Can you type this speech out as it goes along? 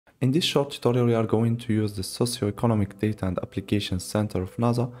In this short tutorial, we are going to use the Socioeconomic Data and Applications Center of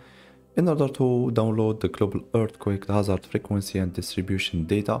NASA in order to download the global earthquake hazard frequency and distribution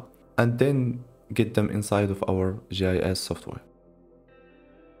data and then get them inside of our GIS software.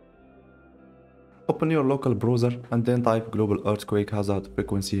 Open your local browser and then type global earthquake hazard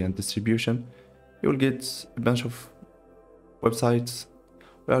frequency and distribution. You will get a bunch of websites.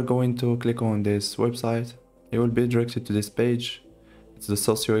 We are going to click on this website. You will be directed to this page. It's the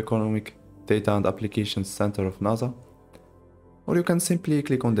Socioeconomic Data and Applications Center of NASA. Or you can simply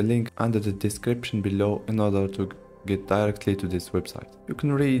click on the link under the description below in order to get directly to this website. You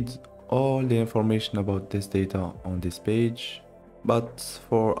can read all the information about this data on this page, but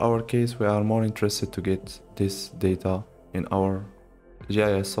for our case we are more interested to get this data in our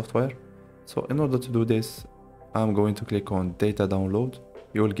GIS software. So in order to do this, I'm going to click on data download.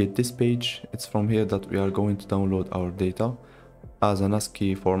 You will get this page. It's from here that we are going to download our data as an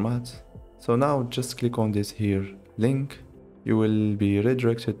ASCII format. So now just click on this here link. You will be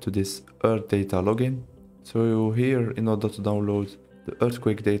redirected to this Earth data login. So here, in order to download the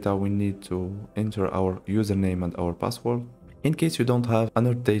earthquake data, we need to enter our username and our password. In case you don't have an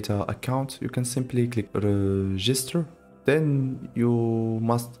Earth data account, you can simply click register. Then you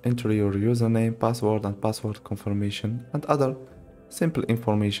must enter your username, password and password confirmation and other simple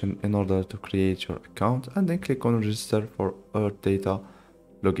information in order to create your account, and then click on register for Earth data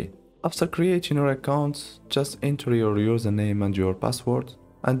login. After creating your account, just enter your username and your password,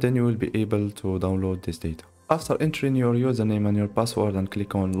 and then you will be able to download this data. After entering your username and your password and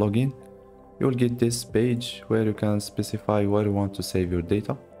click on login, you will get this page where you can specify where you want to save your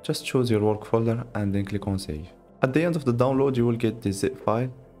data. Just choose your work folder and then click on save. At the end of the download, you will get this zip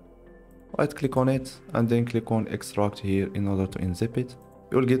file. Right click on it and then click on extract here in order to unzip it.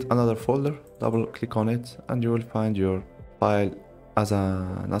 You will get another folder, double click on it and you will find your file as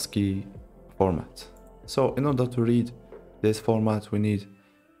an ASCII format. So in order to read this format, we need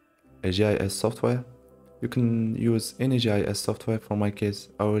a GIS software. You can use any GIS software. For my case,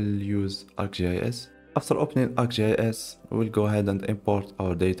 I will use ArcGIS. After opening ArcGIS, we will go ahead and import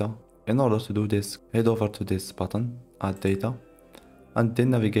our data. In order to do this, head over to this button, add data, and then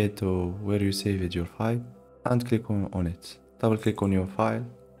navigate to where you saved your file and click on it. Double click on your file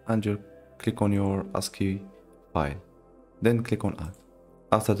and you click on your ASCII file. Then click on add.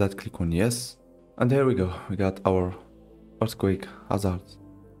 After that, click on yes. And here we go. We got our earthquake hazard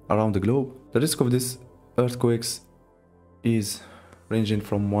around the globe. The risk of these earthquakes is ranging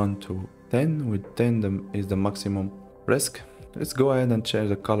from 1 to 10, with 10 is the maximum risk. Let's go ahead and change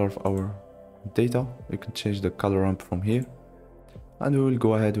the color of our data. You can change the color ramp from here. And we will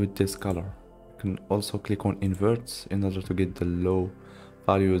go ahead with this color. You can also click on invert in order to get the low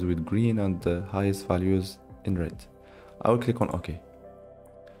values with green and the highest values in red. I will click on OK.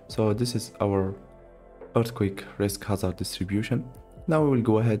 So this is our earthquake risk hazard distribution. Now we will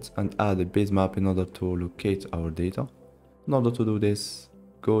go ahead and add a base map in order to locate our data. In order to do this,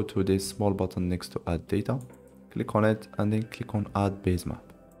 go to this small button next to add data. Click on it and then click on add base map.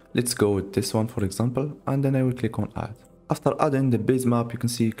 Let's go with this one for example, and then I will click on add. After adding the base map, you can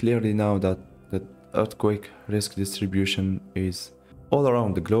see clearly now that the earthquake risk distribution is all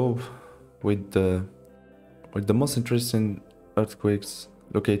around the globe, with the most interesting earthquakes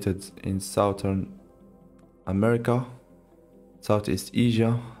located in Southern America, Southeast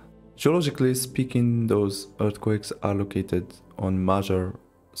Asia. Geologically speaking, those earthquakes are located on major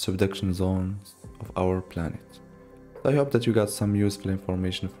subduction zones of our planet. I hope that you got some useful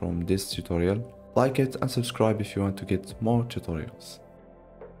information from this tutorial. Like it and subscribe if you want to get more tutorials.